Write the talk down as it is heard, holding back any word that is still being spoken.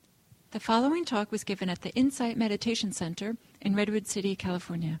The following talk was given at the Insight Meditation Center in Redwood City,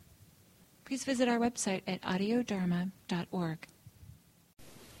 California. Please visit our website at audiodharma.org.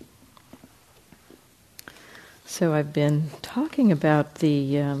 So I've been talking about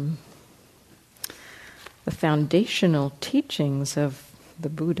the foundational teachings of the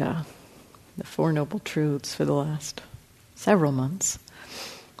Buddha, the Four Noble Truths, for the last several months,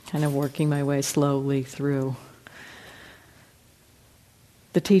 kind of working my way slowly through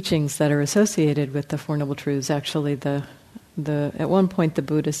the teachings that are associated with the Four Noble Truths. Actually, at one point the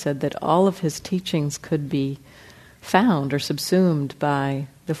Buddha said that all of his teachings could be found or subsumed by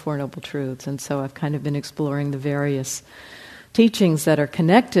the Four Noble Truths, and so I've kind of been exploring the various teachings that are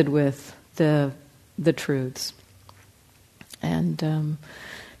connected with the truths. And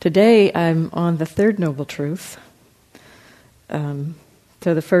today I'm on the third Noble Truth. So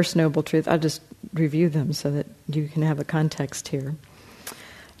the first Noble Truth, I'll just review them so that you can have a context here.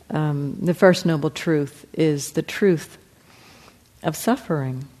 The first Noble Truth is the truth of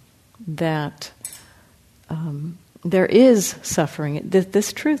suffering, that there is suffering.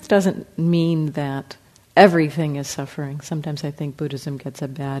 This truth doesn't mean that everything is suffering. Sometimes I think Buddhism gets a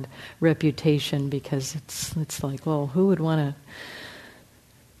bad reputation because it's like, well, who would want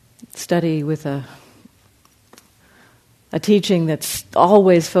to study with a teaching that's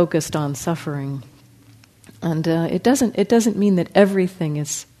always focused on suffering? And it doesn't mean that everything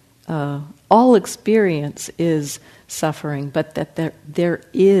is all experience is suffering, but that there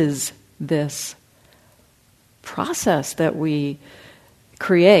is this process that we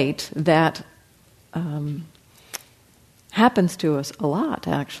create that happens to us a lot,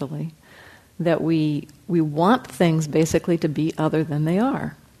 actually, that we want things basically to be other than they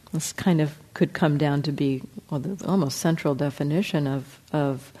are. This kind of could come down to be, well, the almost central definition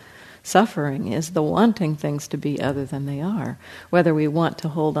of suffering is the wanting things to be other than they are. Whether we want to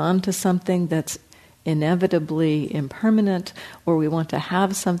hold on to something that's inevitably impermanent, or we want to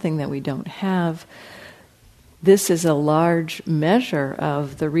have something that we don't have, this is a large measure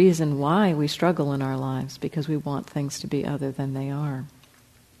of the reason why we struggle in our lives, because we want things to be other than they are.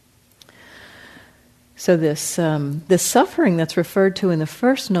 So this suffering that's referred to in the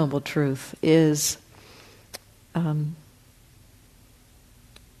first Noble Truth is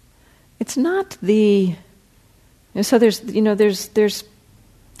it's not the... So there's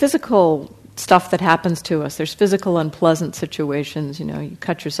physical stuff that happens to us. There's physical unpleasant situations. You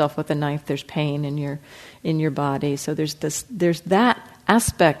cut yourself with a knife. There's pain in your body. So there's that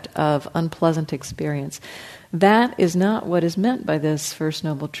aspect of unpleasant experience. That is not what is meant by this first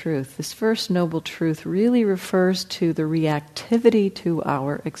Noble Truth. This first Noble Truth really refers to the reactivity to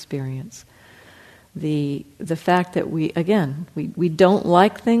our experience. The fact that we don't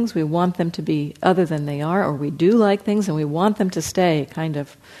like things, we want them to be other than they are, or we do like things and we want them to stay kind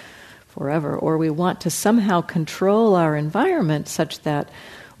of forever, or we want to somehow control our environment such that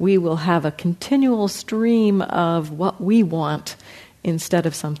we will have a continual stream of what we want instead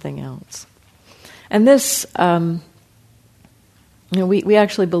of something else. And this, we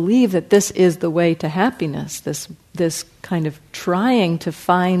actually believe that this is the way to happiness, this kind of trying to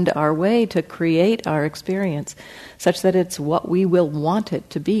find our way to create our experience such that it's what we will want it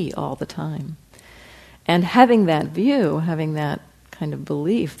to be all the time. And having that view, having that kind of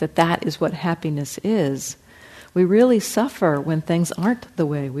belief that that is what happiness is, we really suffer when things aren't the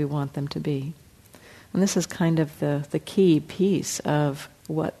way we want them to be. And this is kind of the key piece of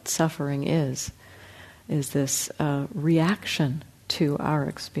what suffering is this reaction to our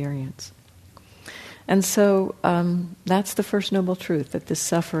experience. And so that's the first Noble Truth, that this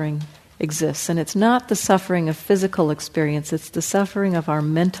suffering exists. And it's not the suffering of physical experience, it's the suffering of our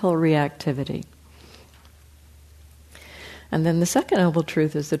mental reactivity. And then the second Noble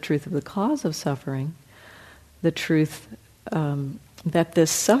Truth is the truth of the cause of suffering, the truth that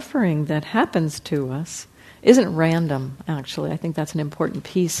this suffering that happens to us isn't random, actually. I think that's an important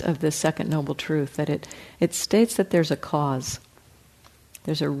piece of this second Noble Truth, that it states that there's a cause.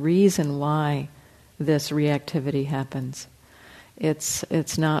 There's a reason why this reactivity happens.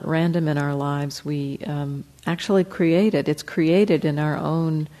 It's not random in our lives. We actually create it. It's created in our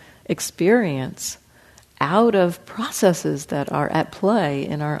own experience out of processes that are at play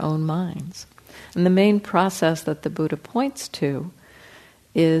in our own minds. And the main process that the Buddha points to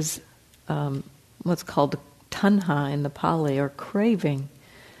is what's called tanha in the Pali, or craving,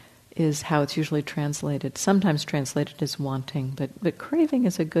 is how it's usually translated. Sometimes translated as wanting, but craving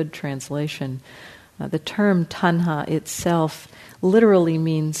is a good translation. The term tanha itself literally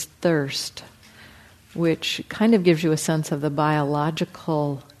means thirst, which kind of gives you a sense of the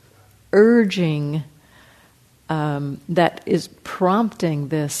biological urging that is prompting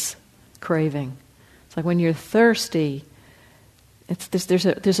this craving. It's like when you're thirsty, there's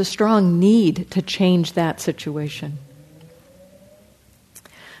a strong need to change that situation.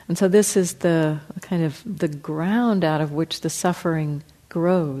 And so this is the kind of the ground out of which the suffering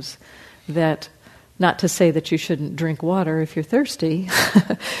grows. That, not to say that you shouldn't drink water if you're thirsty,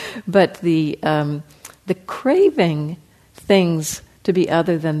 but the craving things to be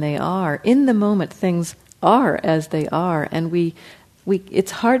other than they are. In the moment, things are as they are, and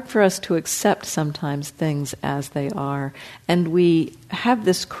it's hard for us to accept sometimes things as they are, and we have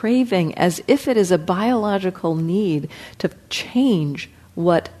this craving as if it is a biological need to change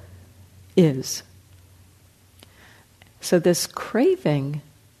what is. So this craving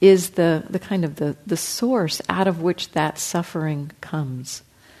is the kind of the source out of which that suffering comes.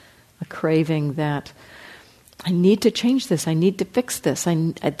 A craving that I need to change this, I need to fix this,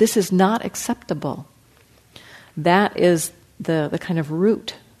 this is not acceptable. That is the kind of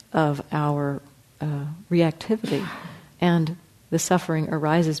root of our reactivity. And the suffering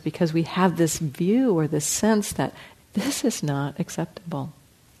arises because we have this view or this sense that this is not acceptable.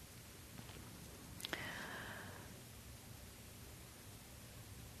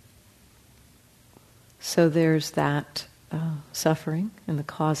 So there's that suffering and the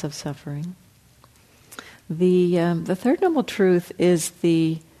cause of suffering. The third noble truth is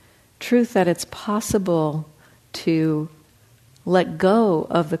the truth that it's possible to let go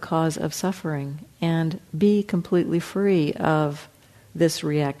of the cause of suffering and be completely free of this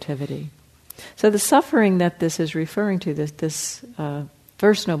reactivity. So the suffering that this is referring to, this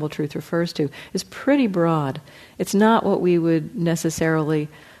first noble truth refers to, is pretty broad. It's not what we would necessarily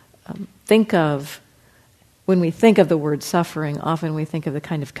think of when we think of the word suffering. Often we think of the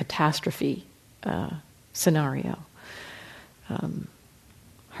kind of catastrophe scenario.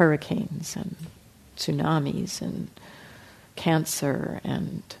 Hurricanes and tsunamis and cancer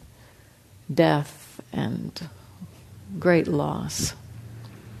and death and great loss.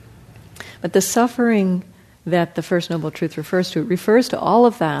 But the suffering that the First Noble Truth refers to all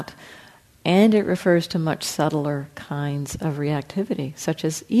of that, and it refers to much subtler kinds of reactivity, such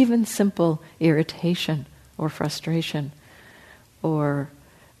as even simple irritation or frustration or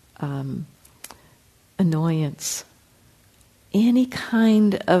annoyance. Any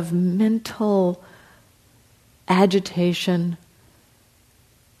kind of mental agitation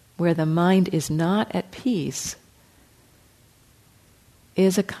where the mind is not at peace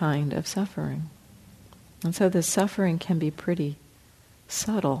is a kind of suffering. And so the suffering can be pretty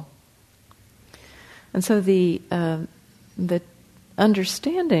subtle. And so the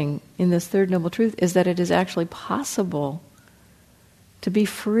understanding in this third noble truth is that it is actually possible to be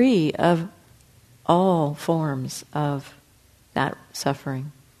free of all forms of that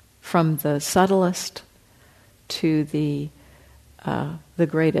suffering, from the subtlest to the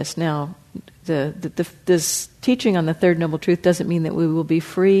greatest. Now, this teaching on the third noble truth doesn't mean that we will be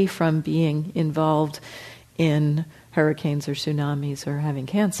free from being involved in hurricanes or tsunamis or having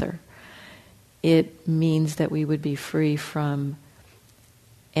cancer. It means that we would be free from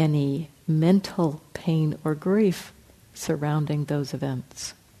any mental pain or grief surrounding those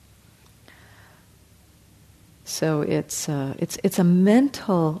events. So it's a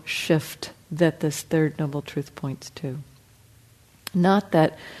mental shift that this third noble truth points to. Not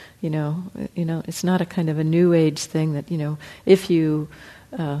that, it's not a kind of a new age thing that, if you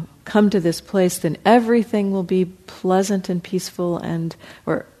come to this place, then everything will be pleasant and peaceful,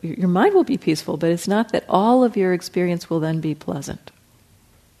 or your mind will be peaceful, but it's not that all of your experience will then be pleasant.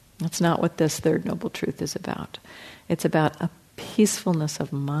 That's not what this third noble truth is about. It's about a peacefulness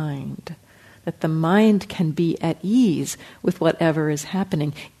of mind, that the mind can be at ease with whatever is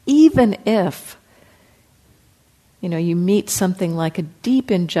happening, even if you meet something like a deep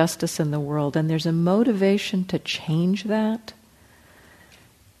injustice in the world and there's a motivation to change that.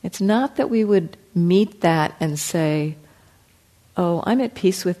 It's not that we would meet that and say, oh, I'm at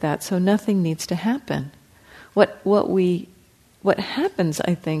peace with that, so nothing needs to happen. What happens,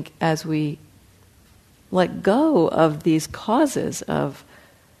 I think, as we let go of these causes of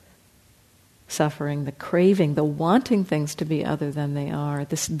suffering, the craving, the wanting things to be other than they are,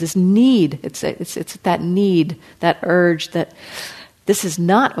 this need, it's that need, that urge that this is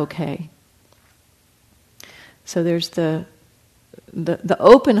not okay. So there's the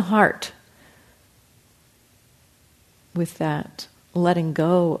open heart with that, letting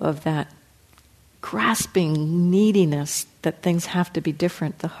go of that grasping neediness that things have to be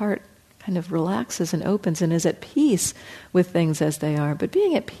different. The heart kind of relaxes and opens and is at peace with things as they are. But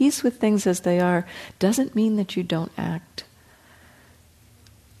being at peace with things as they are doesn't mean that you don't act.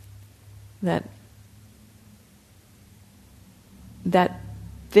 That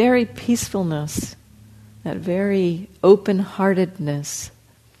very peacefulness, that very open-heartedness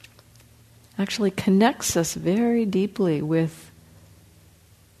actually connects us very deeply with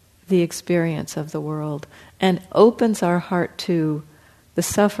the experience of the world and opens our heart to the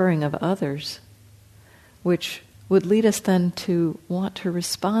suffering of others, which would lead us then to want to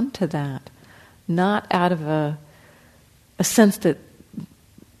respond to that, not out of a sense that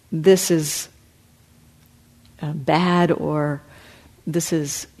this is bad or this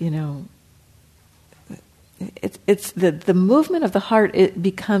is, it's the movement of the heart, it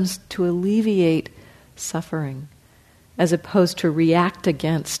becomes to alleviate suffering as opposed to react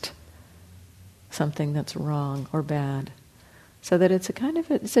against something that's wrong or bad. So that it's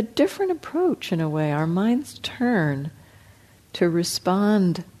it's a different approach in a way. Our minds turn to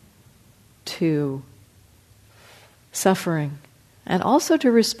respond to suffering and also to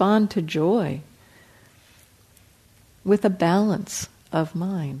respond to joy with a balance of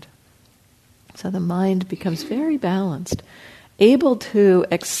mind. So the mind becomes very balanced, able to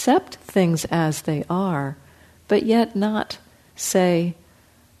accept things as they are, but yet not say,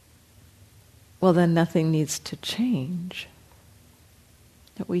 well, then nothing needs to change.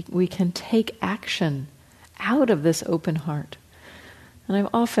 That we can take action out of this open heart. And I've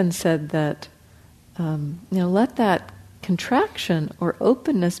often said that, let that contraction or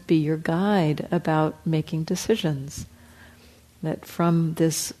openness be your guide about making decisions. That from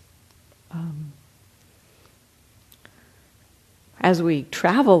this, as we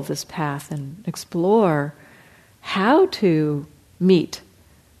travel this path and explore how to meet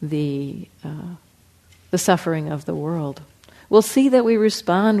the suffering of the world, we'll see that we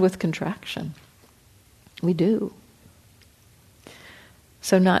respond with contraction. We do.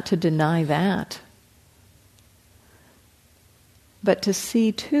 So not to deny that, but to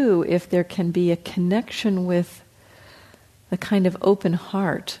see too if there can be a connection with the kind of open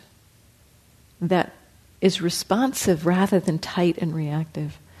heart that is responsive rather than tight and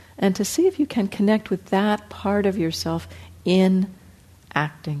reactive. And to see if you can connect with that part of yourself in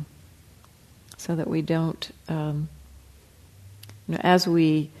acting. So that we don't, as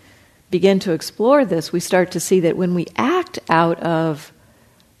we begin to explore this, we start to see that when we act out of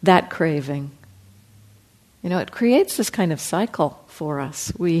that craving, it creates this kind of cycle for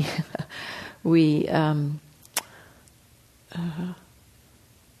us. We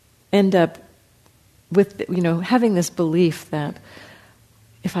end up with, having this belief that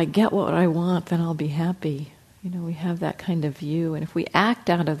if I get what I want, then I'll be happy. We have that kind of view. And if we act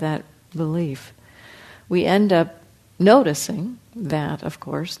out of that belief, we end up noticing that, of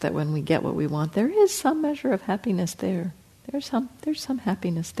course, that when we get what we want, there is some measure of happiness there. There's some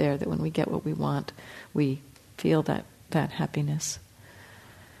happiness there, that when we get what we want, we feel that happiness.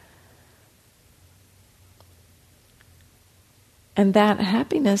 And that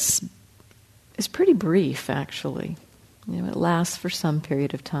happiness is pretty brief, actually. It lasts for some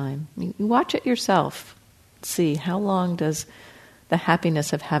period of time. You watch it yourself. See, how long does the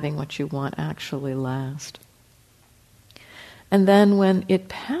happiness of having what you want actually last? And then when it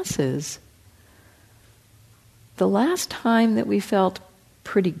passes, the last time that we felt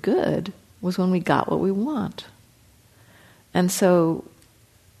pretty good was when we got what we want. And so,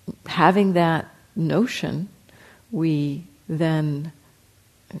 having that notion, we then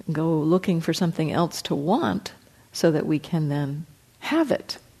go looking for something else to want so that we can then have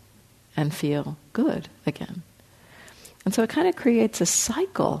it and feel good again. And so it kind of creates a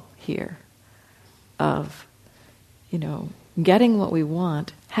cycle here of, getting what we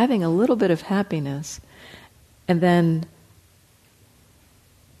want, having a little bit of happiness, and then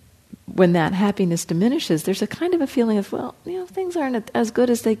when that happiness diminishes, there's a kind of a feeling of, things aren't as good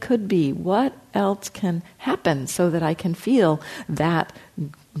as they could be. What else can happen so that I can feel that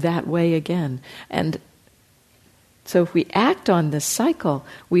way again? And so if we act on this cycle,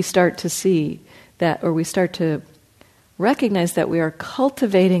 we start to see that, or we start to recognize that we are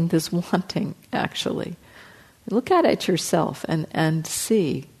cultivating this wanting, actually. Look at it yourself and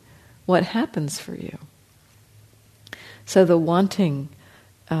see what happens for you. So the wanting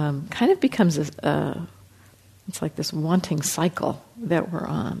kind of becomes it's like this wanting cycle that we're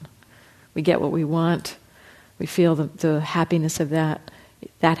on. We get what we want, we feel the happiness of that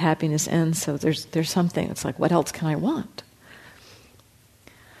happiness ends, so there's something, it's like, what else can I want?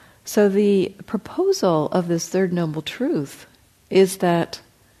 So the proposal of this third noble truth is that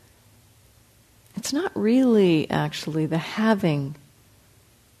it's not really actually the having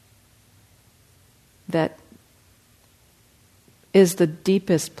that is the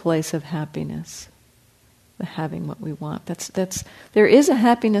deepest place of happiness, the having what we want. There is a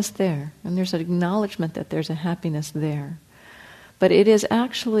happiness there, and there's an acknowledgement that there's a happiness there. But it is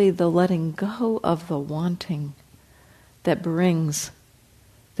actually the letting go of the wanting that brings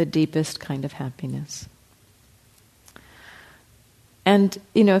the deepest kind of happiness. And,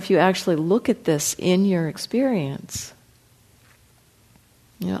 if you actually look at this in your experience,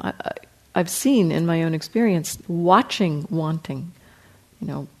 I've seen in my own experience watching wanting,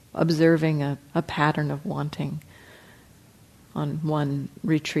 observing a pattern of wanting. On one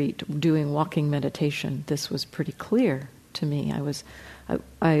retreat, doing walking meditation, this was pretty clear to me. I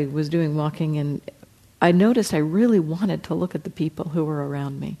was doing walking, and I noticed I really wanted to look at the people who were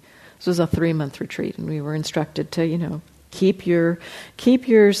around me. This was a 3-month retreat, and we were instructed to, keep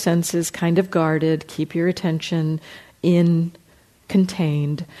your senses kind of guarded, keep your attention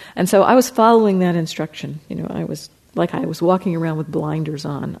contained. And so I was following that instruction. I was walking around with blinders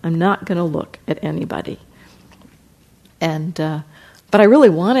on. I'm not going to look at anybody. And but I really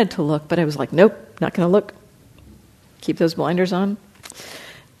wanted to look, but I was like, nope, not going to look. Keep those blinders on.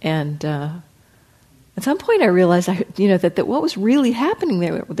 And at some point I realized, that what was really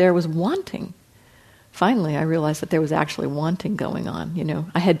happening there was wanting. Finally, I realized that there was actually wanting going on.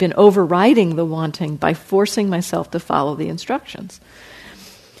 I had been overriding the wanting by forcing myself to follow the instructions.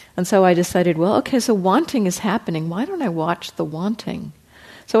 And so I decided, well, okay, so wanting is happening. Why don't I watch the wanting?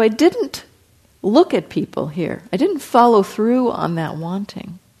 So I didn't look at people here. I didn't follow through on that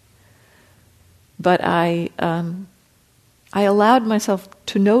wanting. But I allowed myself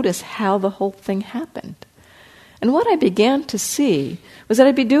to notice how the whole thing happened. And what I began to see was that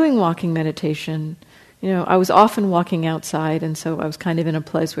I'd be doing walking meditation. I was often walking outside, and so I was kind of in a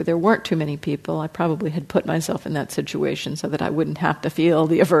place where there weren't too many people. I probably had put myself in that situation so that I wouldn't have to feel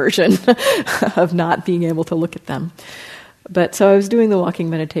the aversion of not being able to look at them. But so I was doing the walking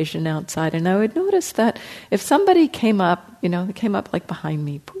meditation outside, and I would notice that if somebody came up, they came up like behind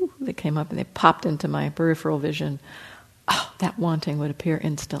me, they came up and they popped into my peripheral vision, that wanting would appear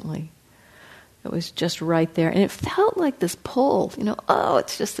instantly. It was just right there. And it felt like this pull,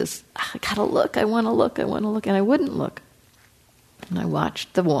 it's just this, I gotta look, I want to look, and I wouldn't look. And I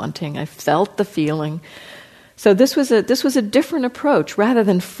watched the wanting, I felt the feeling. So this was a different approach. Rather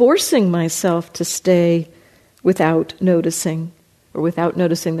than forcing myself to stay without noticing, or without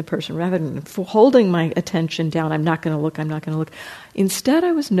noticing the person, rather than holding my attention down, I'm not going to look. Instead,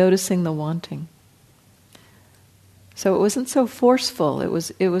 I was noticing the wanting. So it wasn't so forceful. It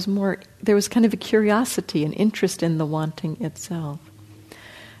was more, there was kind of a curiosity and interest in the wanting itself.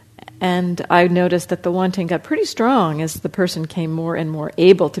 And I noticed that the wanting got pretty strong as the person came more and more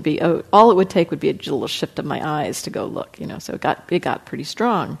able to be, all it would take would be a little shift of my eyes to go look, so it got pretty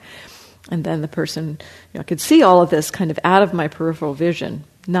strong. And then the person, I could see all of this kind of out of my peripheral vision,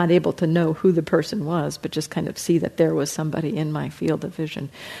 not able to know who the person was, but just kind of see that there was somebody in my field of vision.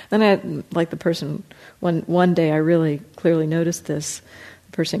 Then like the person, one day I really clearly noticed this.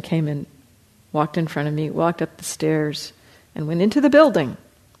 The person came and walked in front of me, walked up the stairs, and went into the building.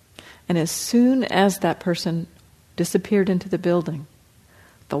 And as soon as that person disappeared into the building,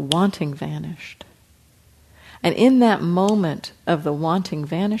 the wanting vanished. And in that moment of the wanting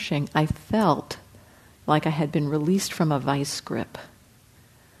vanishing, I felt like I had been released from a vice grip.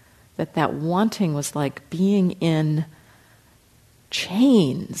 That wanting was like being in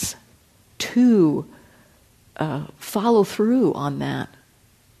chains to follow through on that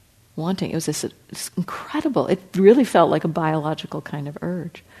wanting. It was this incredible, it really felt like a biological kind of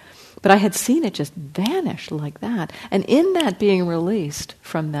urge. But I had seen it just vanish like that. And in that being released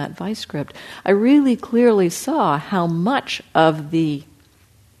from that vice grip, I really clearly saw how much of the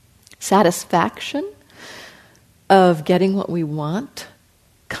satisfaction of getting what we want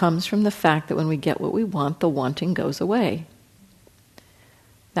comes from the fact that when we get what we want, the wanting goes away.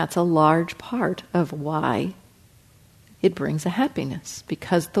 That's a large part of why it brings a happiness,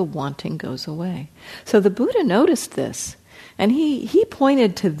 because the wanting goes away. So the Buddha noticed this. And he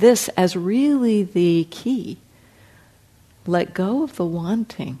pointed to this as really the key. Let go of the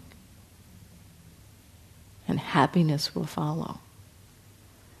wanting, and happiness will follow.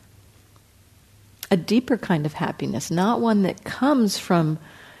 A deeper kind of happiness, not one that comes from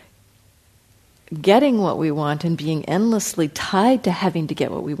getting what we want and being endlessly tied to having to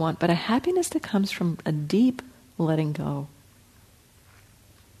get what we want, but a happiness that comes from a deep letting go.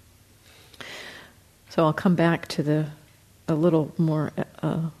 So I'll come back to a little more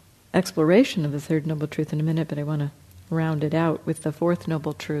exploration of the third noble truth in a minute, but I want to round it out with the fourth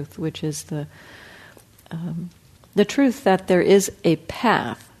noble truth, which is the truth that there is a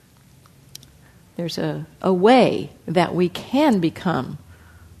path. There's a way that we can become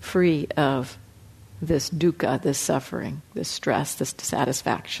free of this dukkha, this suffering, this stress, this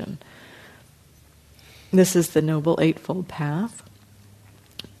dissatisfaction. This is the Noble Eightfold Path.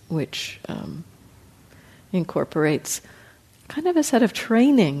 which incorporates kind of a set of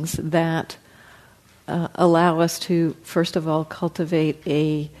trainings that allow us to, first of all, cultivate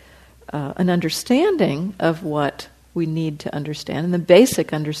an understanding of what we need to understand. And the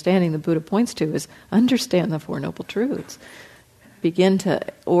basic understanding the Buddha points to is understand the Four Noble Truths. Begin to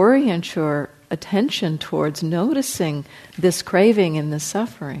orient your attention towards noticing this craving and this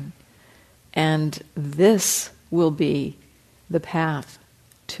suffering. And this will be the path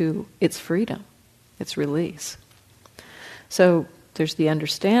to its freedom, its release. So there's the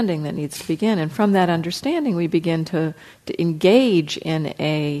understanding that needs to begin. And from that understanding, we begin to engage in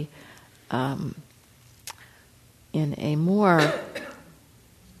a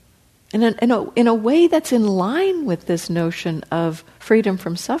way that's in line with this notion of freedom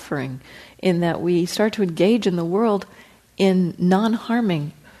from suffering, in that we start to engage in the world in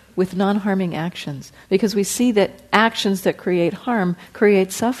with non-harming actions, because we see that actions that create harm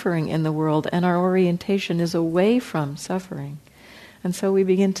create suffering in the world, and our orientation is away from suffering. And so we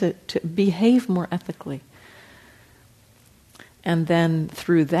begin to behave more ethically. And then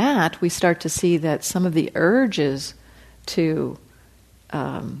through that, we start to see that some of the urges to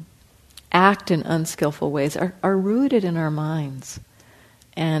act in unskillful ways are rooted in our minds,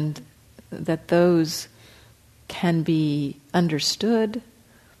 and that those can be understood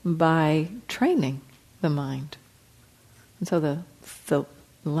by training the mind. And so the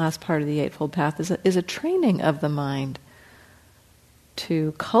last part of the Eightfold Path is a training of the mind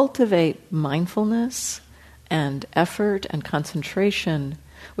to cultivate mindfulness and effort and concentration,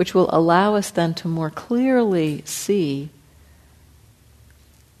 which will allow us then to more clearly see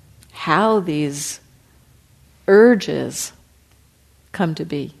how these urges come to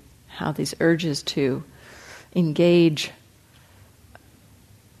be, how these urges to engage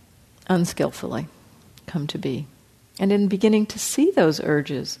unskillfully come to be. And in beginning to see those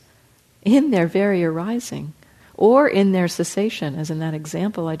urges in their very arising, or in their cessation, as in that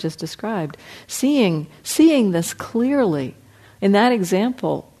example I just described, seeing this clearly. In that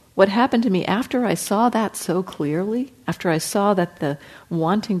example, what happened to me after I saw that so clearly, after I saw that the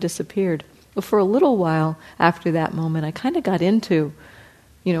wanting disappeared, well, for a little while after that moment, I kind of got into,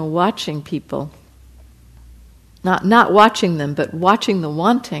 watching people. Not watching them, but watching the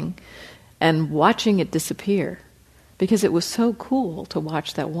wanting and watching it disappear. Because it was so cool to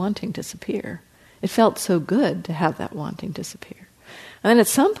watch that wanting disappear. It felt so good to have that wanting disappear. And then at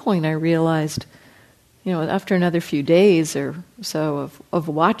some point I realized, after another few days or so of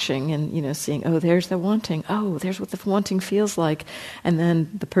watching and, seeing, oh, there's the wanting, oh, there's what the wanting feels like. And then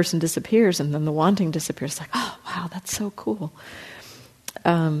the person disappears and then the wanting disappears. It's like, oh, wow, that's so cool.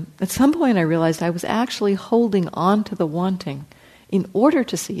 At some point I realized I was actually holding on to the wanting in order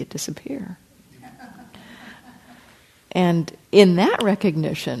to see it disappear. And in that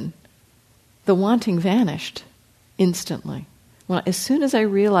recognition, the wanting vanished instantly. As soon as I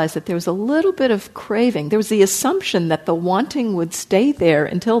realized that there was a little bit of craving, there was the assumption that the wanting would stay there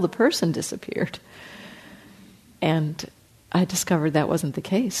until the person disappeared. And I discovered that wasn't the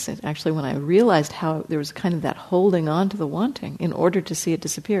case. Actually, when I realized how there was kind of that holding on to the wanting in order to see it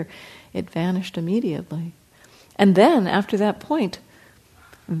disappear, it vanished immediately. And then, after that point,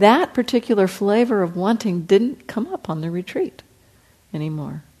 that particular flavor of wanting didn't come up on the retreat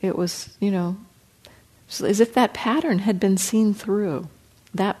anymore. It was, as if that pattern had been seen through,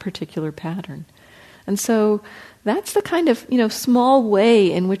 that particular pattern. And so that's the kind of, small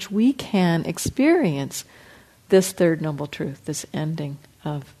way in which we can experience this third noble truth, this ending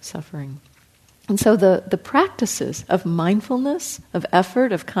of suffering. And so the practices of mindfulness, of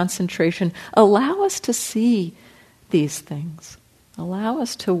effort, of concentration, allow us to see these things, allow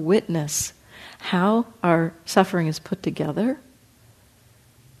us to witness how our suffering is put together,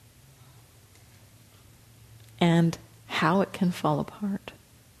 and how it can fall apart.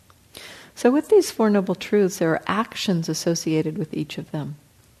 So with these Four Noble Truths, there are actions associated with each of them.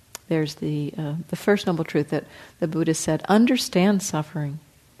 There's the first noble truth that the Buddha said, understand suffering.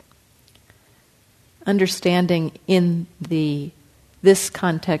 Understanding in this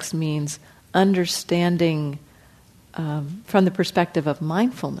context means understanding from the perspective of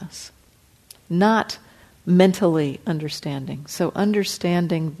mindfulness, not mentally understanding. So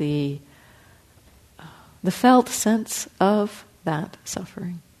understanding the felt sense of that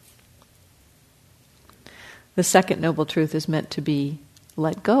suffering. The second noble truth is meant to be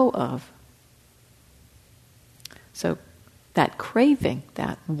let go of. So that craving,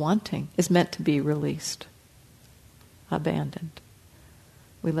 that wanting, is meant to be released, abandoned.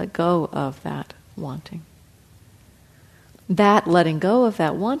 We let go of that wanting. That letting go of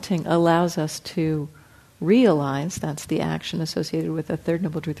that wanting allows us to realize, that's the action associated with the third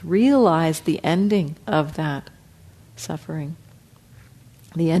noble truth, realize the ending of that suffering.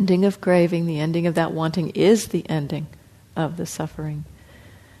 The ending of craving, the ending of that wanting is the ending of the suffering.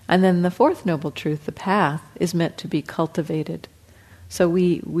 And then the fourth noble truth, the path, is meant to be cultivated. So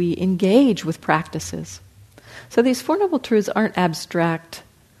we engage with practices. So these Four Noble Truths aren't abstract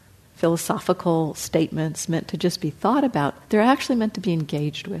philosophical statements meant to just be thought about. They're actually meant to be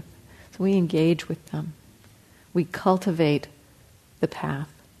engaged with. So we engage with them. We cultivate the path.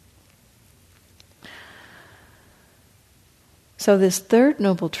 So this third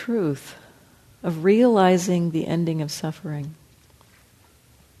noble truth of realizing the ending of suffering.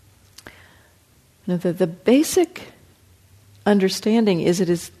 The basic understanding is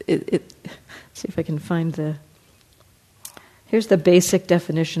see if I can find here's the basic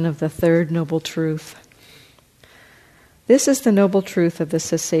definition of the third noble truth. This is the noble truth of the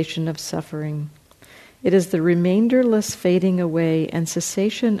cessation of suffering. It is the remainderless fading away and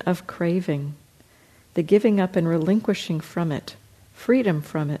cessation of craving, the giving up and relinquishing from it, freedom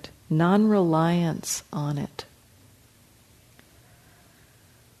from it, non-reliance on it.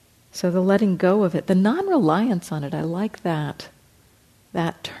 So the letting go of it, the non-reliance on it, I like that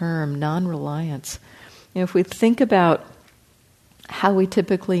term, non-reliance. If we think about how we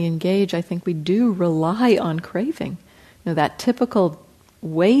typically engage, I think we do rely on craving. That typical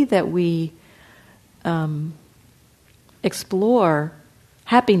way that we explore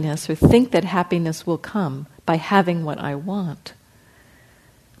happiness or think that happiness will come by having what I want.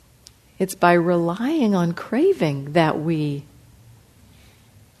 It's by relying on craving that we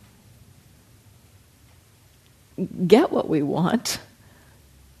get what we want.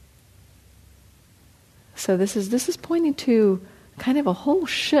 So this is pointing to kind of a whole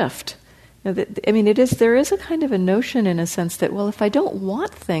shift. There is a kind of a notion in a sense that, well, if I don't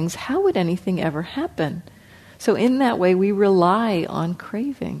want things, how would anything ever happen? So in that way, we rely on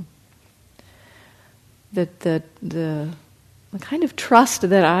craving. The kind of trust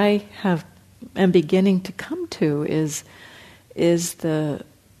that I am beginning to come to is the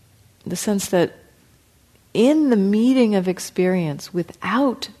sense that in the meeting of experience,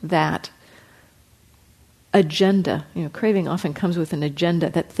 without that agenda, craving often comes with an agenda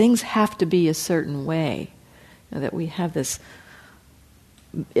that things have to be a certain way, that we have this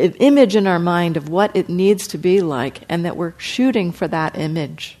image in our mind of what it needs to be like, and that we're shooting for that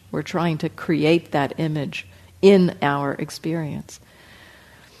image. We're trying to create that image in our experience.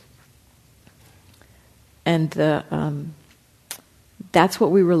 And that's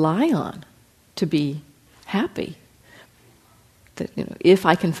what we rely on to be happy. That, if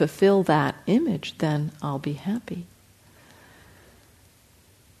I can fulfill that image, then I'll be happy.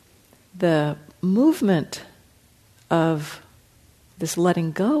 The movement of this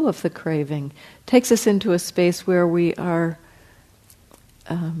letting go of the craving takes us into a space where we are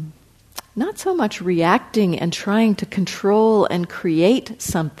not so much reacting and trying to control and create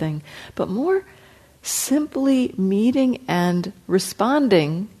something, but more simply meeting and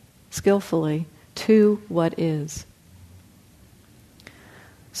responding skillfully to what is.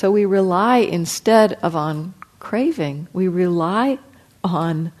 So we rely, instead of on craving, we rely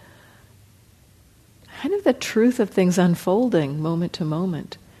on kind of the truth of things unfolding moment to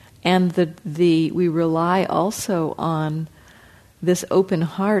moment. And we rely also on this open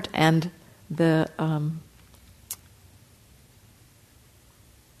heart and the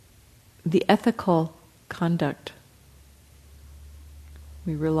ethical conduct.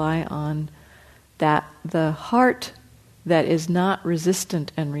 We rely on that the heart that is not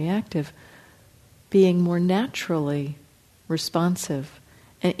resistant and reactive being more naturally responsive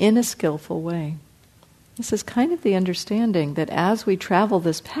and in a skillful way. This is kind of the understanding that as we travel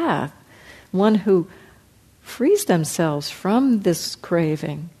this path, one who frees themselves from this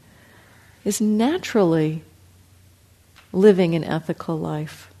craving is naturally living an ethical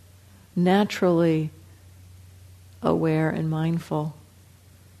life, naturally aware and mindful,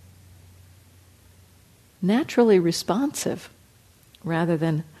 naturally responsive rather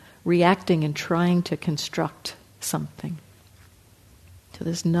than reacting and trying to construct something. So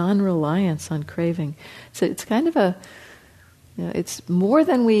this non-reliance on craving. So it's kind of it's more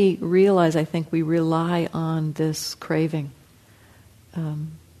than we realize. I think we rely on this craving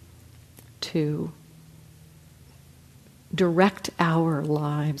to direct our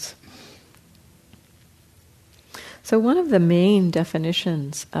lives. So one of the main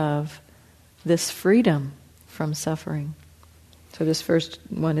definitions of this freedom from suffering. So this first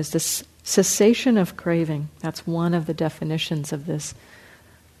one is this cessation of craving. That's one of the definitions of this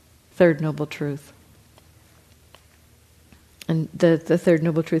third noble truth. And the third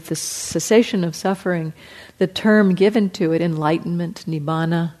noble truth, the cessation of suffering, the term given to it, enlightenment,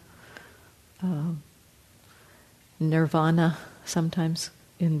 nibbana, nirvana, sometimes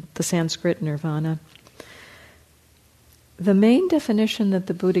in the Sanskrit, nirvana. The main definition that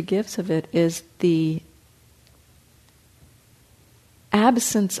the Buddha gives of it is the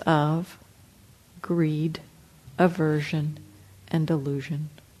absence of greed, aversion, and delusion.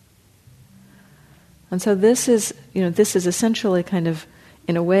 And so this is essentially kind of,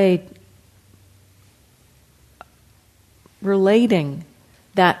 in a way, relating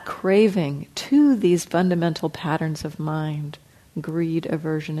that craving to these fundamental patterns of mind, greed,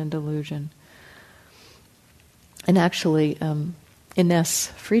 aversion, and delusion. And actually, Ines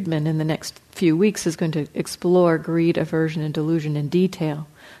Friedman in the next few weeks is going to explore greed, aversion, and delusion in detail.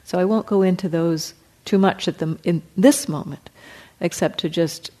 So I won't go into those too much in this moment, except to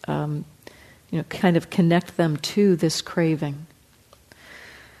just kind of connect them to this craving.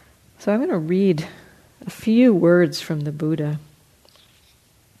 So I'm going to read a few words from the Buddha.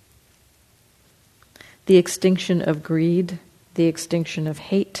 The extinction of greed, the extinction of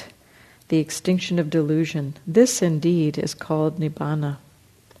hate, the extinction of delusion. This indeed is called nibbana.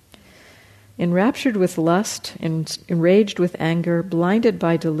 Enraptured with lust, enraged with anger, blinded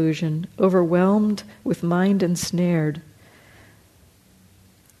by delusion, overwhelmed with mind ensnared,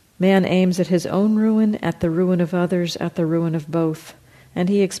 man aims at his own ruin, at the ruin of others, at the ruin of both, and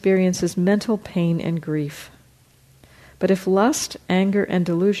he experiences mental pain and grief. But if lust, anger, and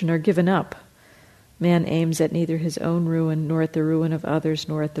delusion are given up, man aims at neither his own ruin, nor at the ruin of others,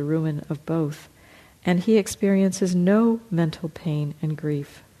 nor at the ruin of both, and he experiences no mental pain and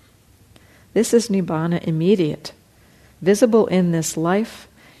grief. This is nibbana immediate, visible in this life,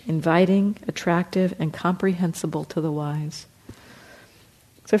 inviting, attractive, and comprehensible to the wise.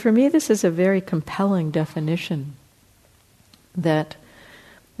 So for me, this is a very compelling definition that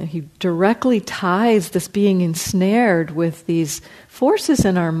he directly ties this being ensnared with these forces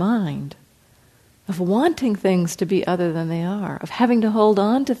in our mind of wanting things to be other than they are, of having to hold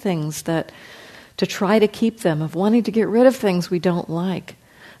on to things to try to keep them, of wanting to get rid of things we don't like,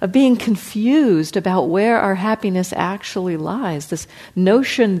 of being confused about where our happiness actually lies. This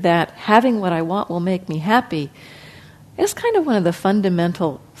notion that having what I want will make me happy is kind of one of the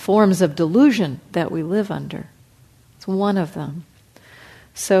fundamental forms of delusion that we live under. It's one of them.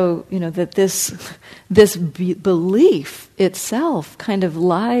 So, that this belief itself kind of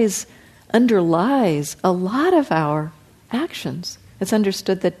underlies a lot of our actions. It's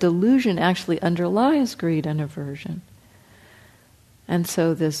understood that delusion actually underlies greed and aversion. And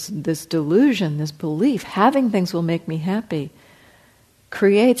so this delusion, this belief, having things will make me happy,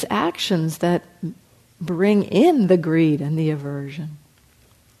 creates actions that bring in the greed and the aversion.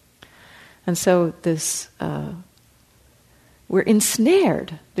 And so we're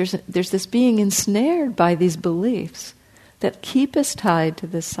ensnared. There's this being ensnared by these beliefs that keep us tied to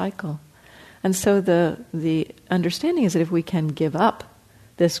this cycle. And so the understanding is that if we can give up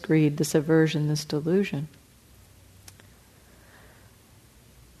this greed, this aversion, this delusion,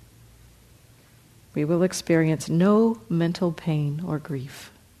 we will experience no mental pain or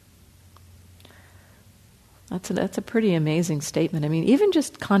grief. That's a pretty amazing statement. I mean, even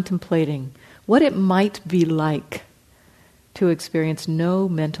just contemplating what it might be like to experience no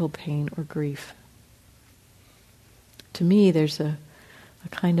mental pain or grief. To me, there's a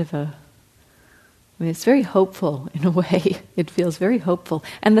kind of it's very hopeful in a way. It feels very hopeful.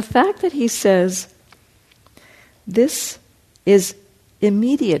 And the fact that he says, this is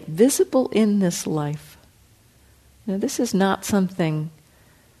immediate, visible in this life. This is not something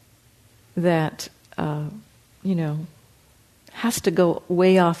that has to go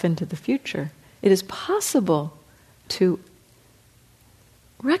way off into the future. It is possible to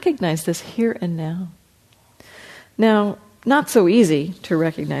recognize this here and now. Now, not so easy to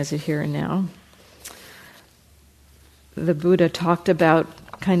recognize it here and now. The Buddha talked about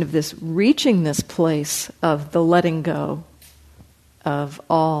kind of this reaching this place of the letting go of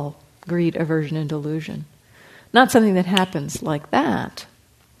all greed, aversion, and delusion. Not something that happens like that,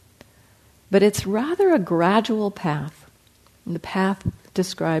 but it's rather a gradual path. And the path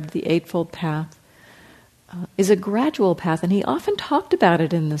described, the Eightfold Path, is a gradual path, and he often talked about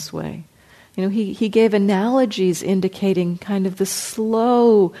it in this way. He gave analogies indicating kind of the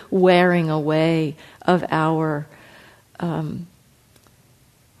slow wearing away of our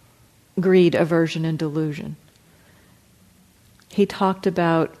greed, aversion, and delusion. He talked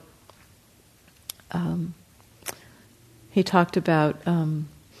about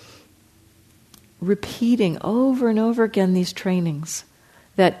repeating over and over again these trainings,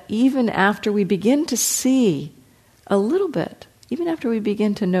 that even after we begin to see a little bit even after we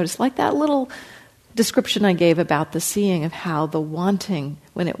begin to notice, like that little description I gave about the seeing of how the wanting,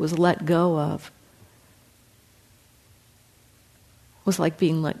 when it was let go of, was like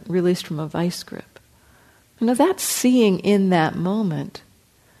being released from a vice grip. Now that seeing in that moment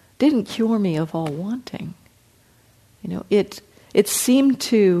didn't cure me of all wanting. It seemed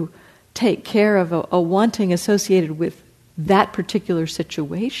to take care of a wanting associated with that particular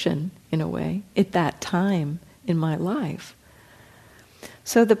situation, in a way, at that time in my life.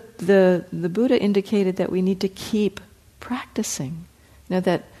 So the Buddha indicated that we need to keep practicing.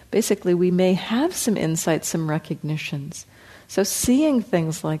 That basically we may have some insights, some recognitions. So seeing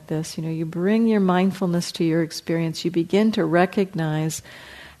things like this, you bring your mindfulness to your experience, you begin to recognize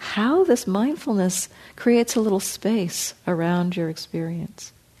how this mindfulness creates a little space around your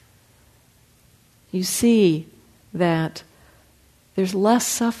experience. You see that there's less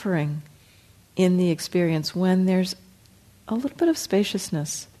suffering in the experience when there's a little bit of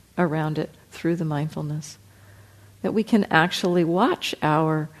spaciousness around it through the mindfulness. That we can actually watch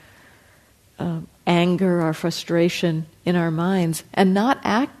our anger, our frustration in our minds and not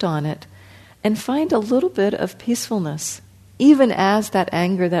act on it and find a little bit of peacefulness even as that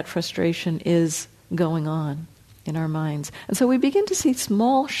anger, that frustration is going on in our minds. And so we begin to see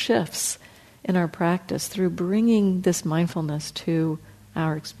small shifts in our practice through bringing this mindfulness to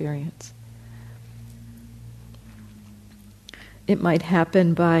our experience. It might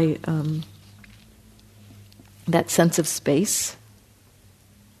happen by that sense of space,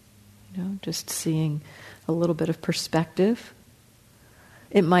 just seeing a little bit of perspective.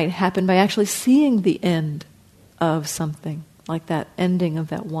 It might happen by actually seeing the end of something, like that ending of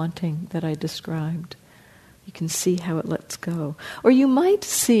that wanting that I described. You can see how it lets go. Or you might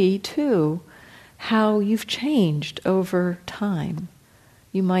see, too, how you've changed over time.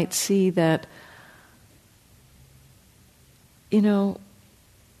 You might see that,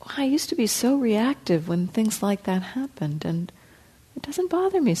 I used to be so reactive when things like that happened, and it doesn't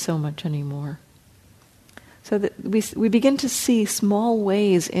bother me so much anymore. So that we begin to see small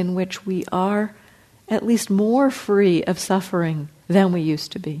ways in which we are at least more free of suffering than we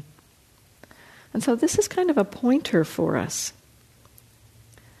used to be. And so this is kind of a pointer for us.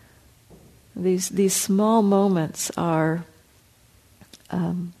 These small moments are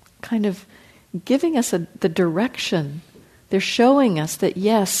kind of giving us the direction. They're showing us that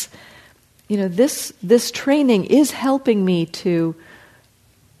yes, this training is helping me to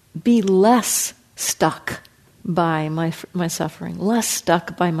be less stuck by my suffering, less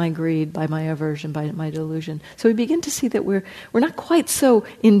stuck by my greed, by my aversion, by my delusion. So we begin to see that we're not quite so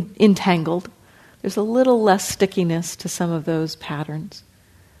entangled. There's a little less stickiness to some of those patterns.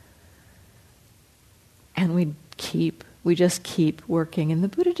 And we just keep working. And the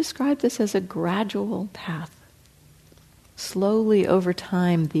Buddha described this as a gradual path. Slowly over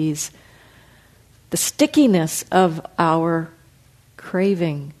time, the stickiness of our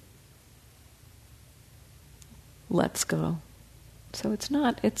craving lets go. So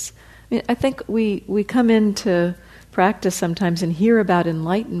I think we come into practice sometimes and hear about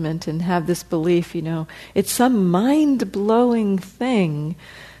enlightenment and have this belief, it's some mind-blowing thing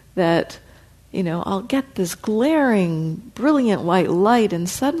that, I'll get this glaring, brilliant white light and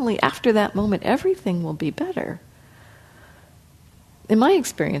suddenly after that moment everything will be better. In my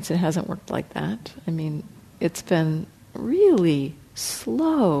experience, it hasn't worked like that. It's been really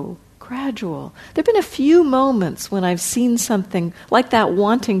slow, gradual. There have been a few moments when I've seen something like that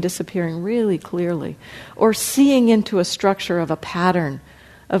wanting disappearing really clearly, or seeing into a structure of a pattern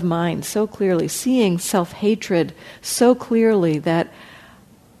of mind so clearly, seeing self-hatred so clearly that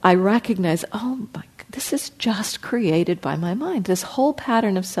I recognize, this is just created by my mind. This whole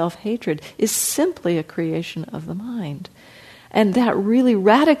pattern of self-hatred is simply a creation of the mind. And that really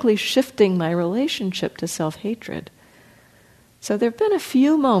radically shifting my relationship to self-hatred. So there have been a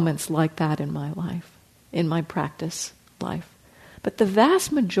few moments like that in my life, in my practice life. But the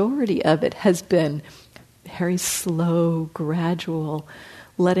vast majority of it has been very slow, gradual,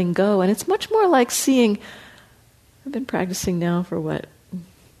 letting go. And it's much more like seeing, I've been practicing now for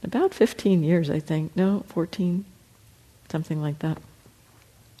about 15 years, I think. No, 14, something like that.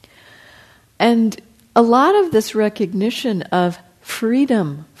 And a lot of this recognition of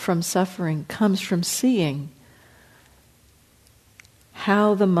freedom from suffering comes from seeing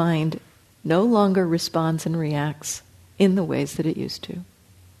how the mind no longer responds and reacts in the ways that it used to.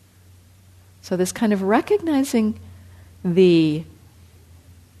 So this kind of recognizing the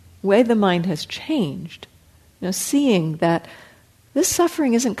way the mind has changed, seeing that this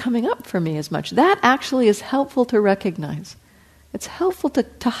suffering isn't coming up for me as much, that actually is helpful to recognize. It's helpful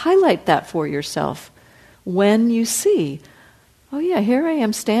to highlight that for yourself when you see, oh yeah, here I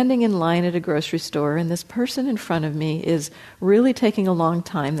am standing in line at a grocery store, and this person in front of me is really taking a long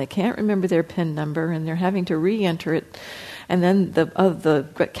time. They can't remember their PIN number, and they're having to re-enter it. And then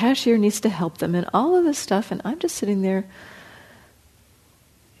the cashier needs to help them, and all of this stuff, and I'm just sitting there,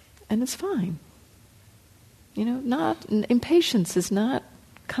 and it's fine. Impatience is not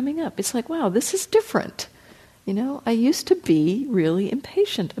coming up. It's like, wow, this is different. I used to be really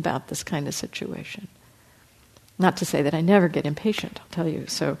impatient about this kind of situation. Not to say that I never get impatient, I'll tell you.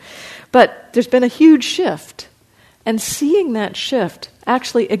 But there's been a huge shift. And seeing that shift,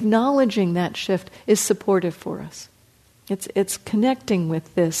 actually acknowledging that shift, is supportive for us. It's connecting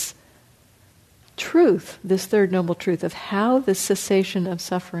with this truth, this third noble truth of how the cessation of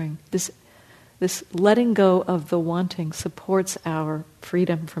suffering, this letting go of the wanting, supports our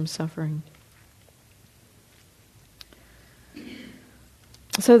freedom from suffering.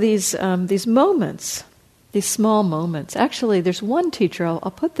 So these moments, these small moments. Actually, there's one teacher. I'll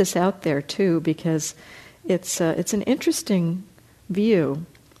put this out there too, because it's an interesting view.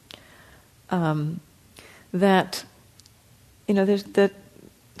 That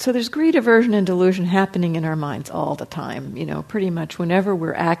there's greed, aversion, and delusion happening in our minds all the time. Pretty much whenever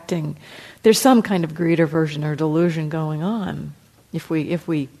we're acting, there's some kind of greed, aversion, or delusion going on. If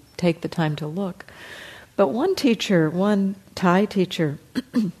we take the time to look. But one Thai teacher,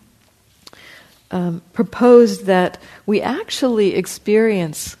 proposed that we actually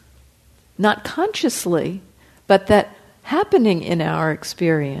experience, not consciously, but that happening in our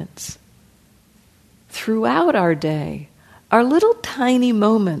experience throughout our day are little tiny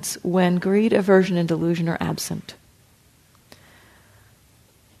moments when greed, aversion, and delusion are absent.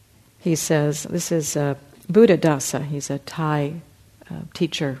 He says, this is Buddha Dasa, he's a Thai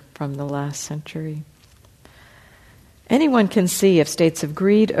teacher from the last century. Anyone can see if states of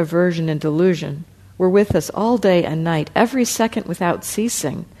greed, aversion, and delusion were with us all day and night, every second without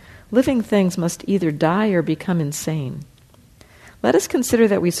ceasing. Living things must either die or become insane. Let us consider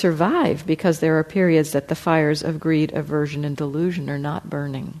that we survive because there are periods that the fires of greed, aversion, and delusion are not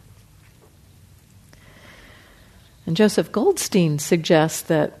burning. And Joseph Goldstein suggests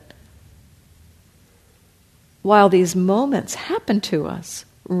that while these moments happen to us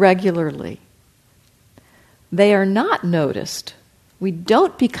regularly, they are not noticed. We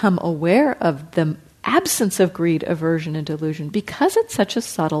don't become aware of the absence of greed, aversion, and delusion because it's such a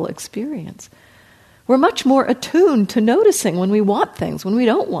subtle experience. We're much more attuned to noticing when we want things, when we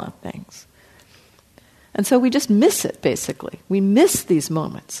don't want things. And so we just miss it, basically. We miss these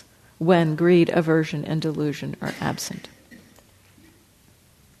moments when greed, aversion, and delusion are absent.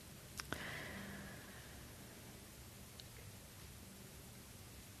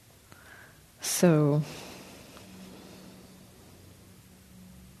 So,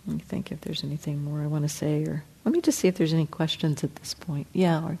 let me think if there's anything more I want to say, or let me just see if there's any questions at this point.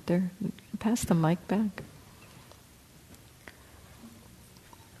 Yeah, aren't there? Pass the mic back.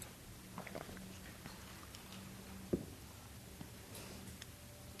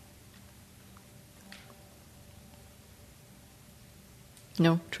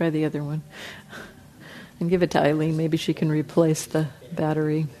 No, try the other one. And give it to Eileen. Maybe she can replace the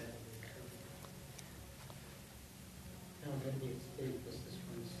battery.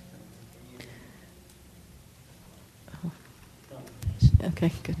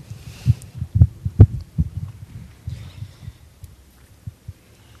 Okay, good.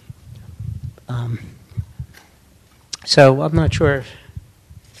 So I'm not sure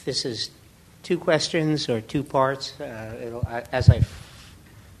if this is two questions or two parts.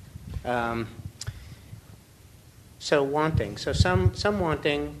 So wanting. So some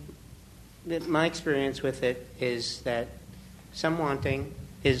wanting. My experience with it is that some wanting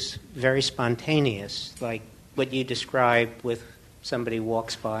is very spontaneous, like what you described with somebody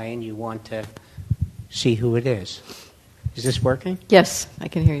walks by and you want to see who it is. Is this working? Yes, I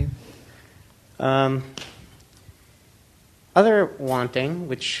can hear you. Other wanting,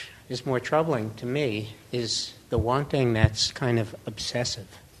 which is more troubling to me, is the wanting that's kind of obsessive.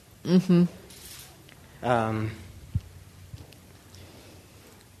 Mm-hmm.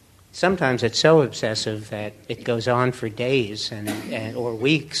 Sometimes it's so obsessive that it goes on for days and or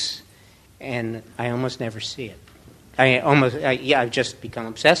weeks, and I almost never see it. I've just become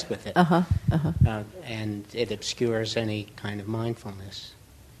obsessed with it. And it obscures any kind of mindfulness.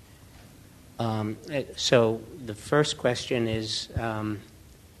 So the first question is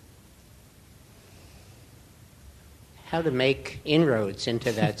how to make inroads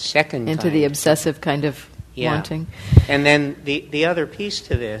into that second into the obsessive kind of wanting. And then the other piece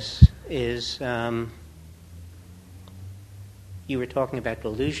to this is you were talking about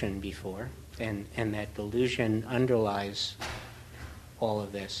delusion before, and that delusion underlies all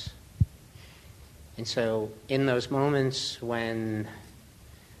of this. And so in those moments when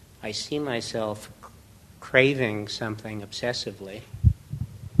I see myself craving something obsessively,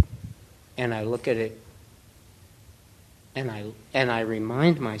 and I look at it and I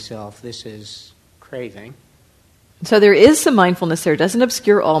remind myself this is craving. So there is some mindfulness there. It doesn't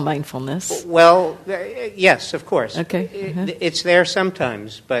obscure all mindfulness. Well, yes, of course. Okay. It's there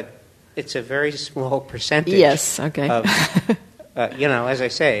sometimes, but it's a very small percentage. Yes, okay. Of, as I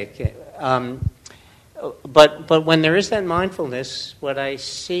say. But when there is that mindfulness, what I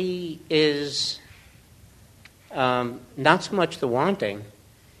see is not so much the wanting,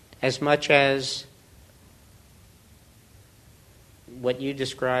 as much as what you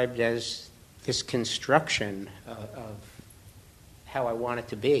described as this construction of how I want it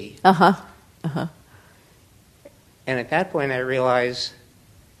to be. Uh-huh. Uh-huh. And at that point I realize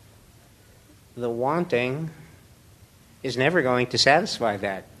the wanting is never going to satisfy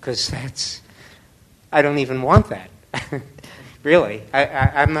that, because I don't even want that. Really.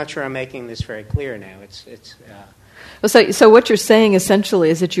 I'm not sure I'm making this very clear now. So what you're saying essentially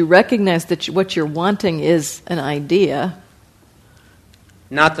is that you recognize that what you're wanting is an idea.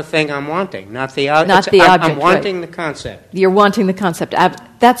 Not the thing I'm wanting, not the object. I'm wanting the concept. You're wanting the concept.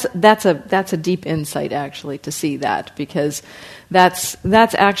 That's a deep insight, actually, to see that, because that's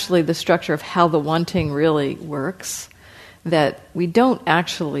actually the structure of how the wanting really works. That we don't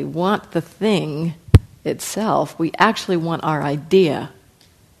actually want the thing itself. We actually want our idea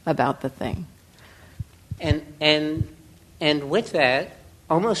about the thing. And with that,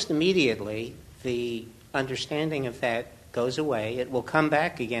 almost immediately, the understanding of that goes away. It will come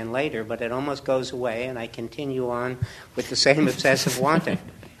back again later, but it almost goes away, and I continue on with the same obsessive wanting.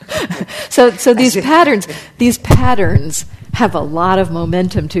 So these patterns have a lot of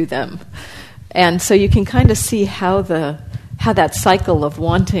momentum to them, and so you can kind of see how that cycle of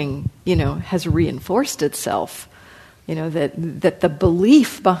wanting, has reinforced itself. That the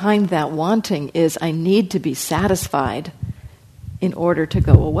belief behind that wanting is I need to be satisfied in order to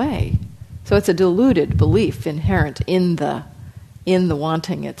go away. So it's a deluded belief inherent in the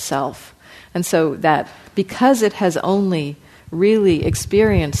wanting itself. And so that because it has only really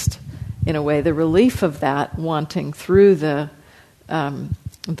experienced, in a way, the relief of that wanting through the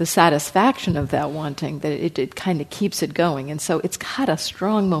satisfaction of that wanting, that it kind of keeps it going. And so it's got a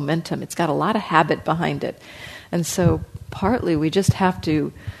strong momentum. It's got a lot of habit behind it. And so partly we just have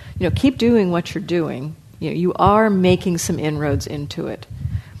to, keep doing what you're doing. You are making some inroads into it.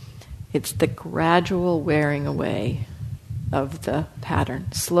 It's the gradual wearing away of the pattern,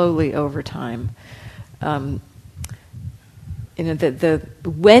 slowly over time. When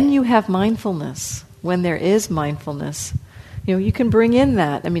you have mindfulness, when there is mindfulness, you can bring in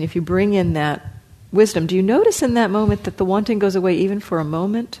that. If you bring in that wisdom, do you notice in that moment that the wanting goes away even for a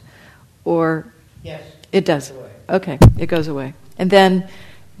moment? Or yes, it does. It goes away. Okay, it goes away. And then,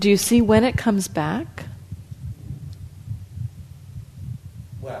 do you see when it comes back?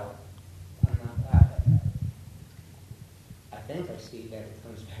 Well, I think I see that it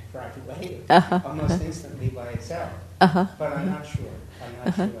comes back right away, almost instantly by itself. But I'm not sure.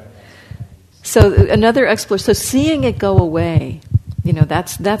 Sure. So another exploration. So seeing it go away,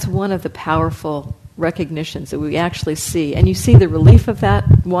 that's one of the powerful recognitions that we actually see. And you see the relief of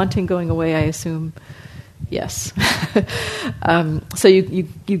that wanting going away, I assume. Yes. So you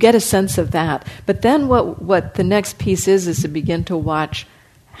get a sense of that. But then what the next piece is to begin to watch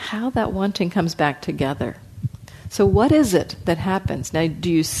how that wanting comes back together. So what is it that happens? Now,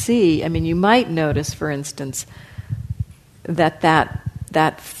 do you see, you might notice, for instance,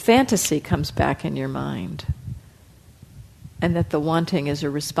 that fantasy comes back in your mind, and that the wanting is a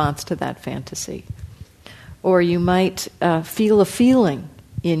response to that fantasy. Or you might feel a feeling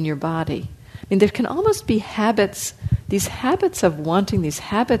in your body. There can almost be habits, these habits of wanting, these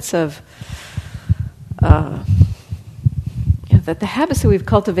habits of, that the habits that we've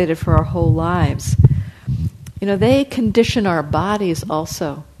cultivated for our whole lives, they condition our bodies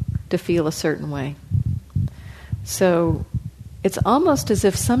also to feel a certain way. So it's almost as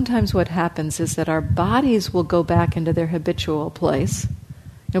if sometimes what happens is that our bodies will go back into their habitual place.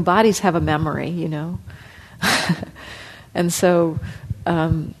 Bodies have a memory, And so,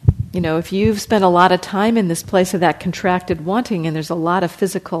 if you've spent a lot of time in this place of that contracted wanting, and there's a lot of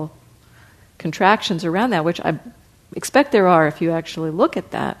physical contractions around that, which I expect there are if you actually look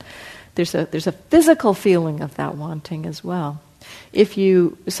at that, there's a physical feeling of that wanting as well.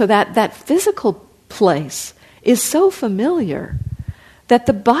 So that physical place is so familiar that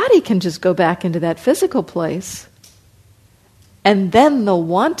the body can just go back into that physical place, and then the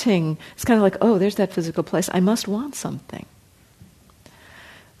wanting is kind of like, oh, there's that physical place, I must want something.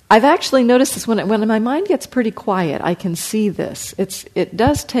 I've actually noticed this when my mind gets pretty quiet. I can see this. It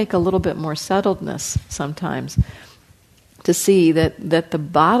does take a little bit more settledness sometimes to see that the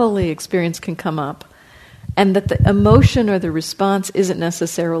bodily experience can come up, and that the emotion or the response isn't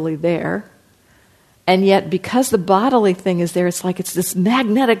necessarily there. And yet, because the bodily thing is there, it's like it's this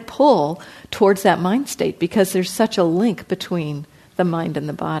magnetic pull towards that mind state, because there's such a link between the mind and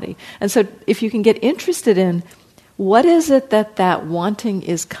the body. And so if you can get interested in what is it that wanting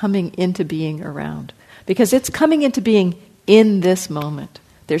is coming into being around, because it's coming into being in this moment.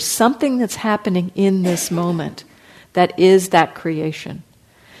 There's something that's happening in this moment that is that creation.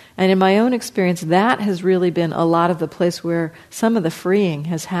 And in my own experience, that has really been a lot of the place where some of the freeing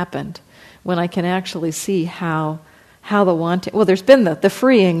has happened, when I can actually see how the wanting... Well, there's been the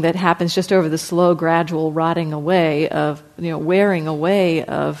freeing that happens just over the slow, gradual rotting away of, wearing away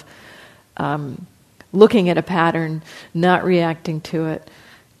of looking at a pattern, not reacting to it,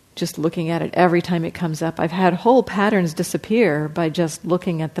 just looking at it every time it comes up. I've had whole patterns disappear by just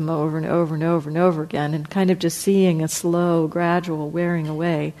looking at them over and over and over and over again, and kind of just seeing a slow, gradual wearing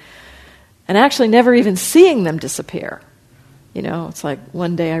away, and actually never even seeing them disappear. It's like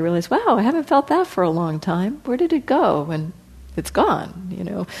one day I realized, wow, I haven't felt that for a long time. Where did it go? And it's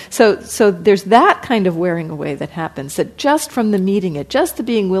gone, So there's that kind of wearing away that happens, that just from the meeting it, just the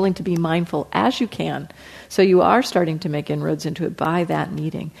being willing to be mindful as you can, so you are starting to make inroads into it by that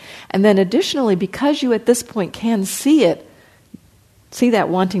meeting. And then additionally, because you at this point can see that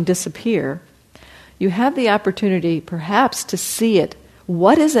wanting disappear, you have the opportunity perhaps to see it.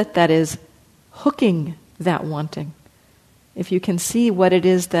 What is it that is hooking that wanting? If you can see what it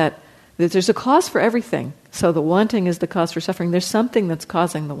is that there's a cause for everything. So the wanting is the cause for suffering. There's something that's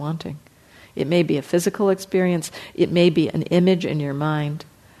causing the wanting. It may be a physical experience. It may be an image in your mind.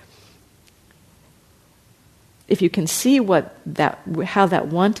 If you can see how that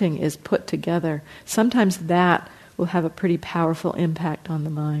wanting is put together, sometimes that will have a pretty powerful impact on the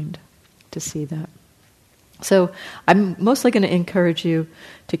mind to see that. So I'm mostly going to encourage you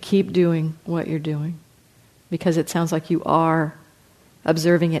to keep doing what you're doing, because it sounds like you are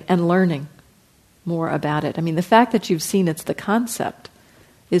observing it and learning more about it. I mean, the fact that you've seen it's the concept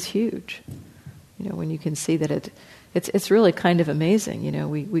is huge. When you can see that it's really kind of amazing.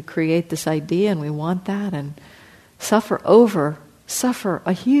 We create this idea and we want that, and suffer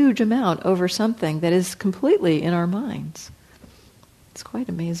a huge amount over something that is completely in our minds. It's quite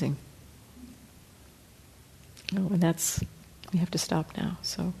amazing. Oh, and we have to stop now.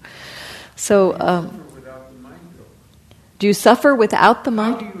 So. Do you suffer without the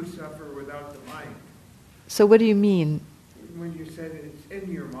mind? How do you suffer without the mind? So what do you mean? When you said it's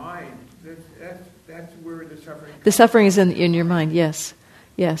in your mind, that's where the suffering comes. The suffering is in your mind, yes.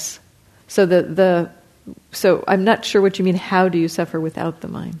 So so I'm not sure what you mean, how do you suffer without the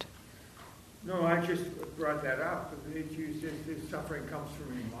mind? No, I just brought that up. The suffering comes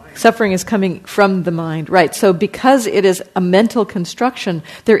from your mind. Suffering is coming from the mind, right. So because it is a mental construction,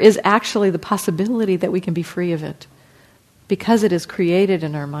 there is actually the possibility that we can be free of it. Because it is created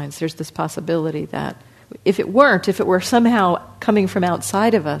in our minds, there's this possibility that if it were somehow coming from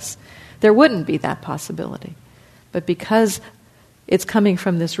outside of us, there wouldn't be that possibility. But because it's coming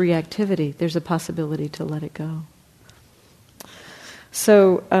from this reactivity, there's a possibility to let it go.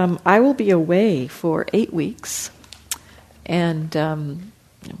 So I will be away for 8 weeks, and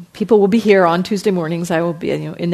people will be here on Tuesday mornings. I will be, in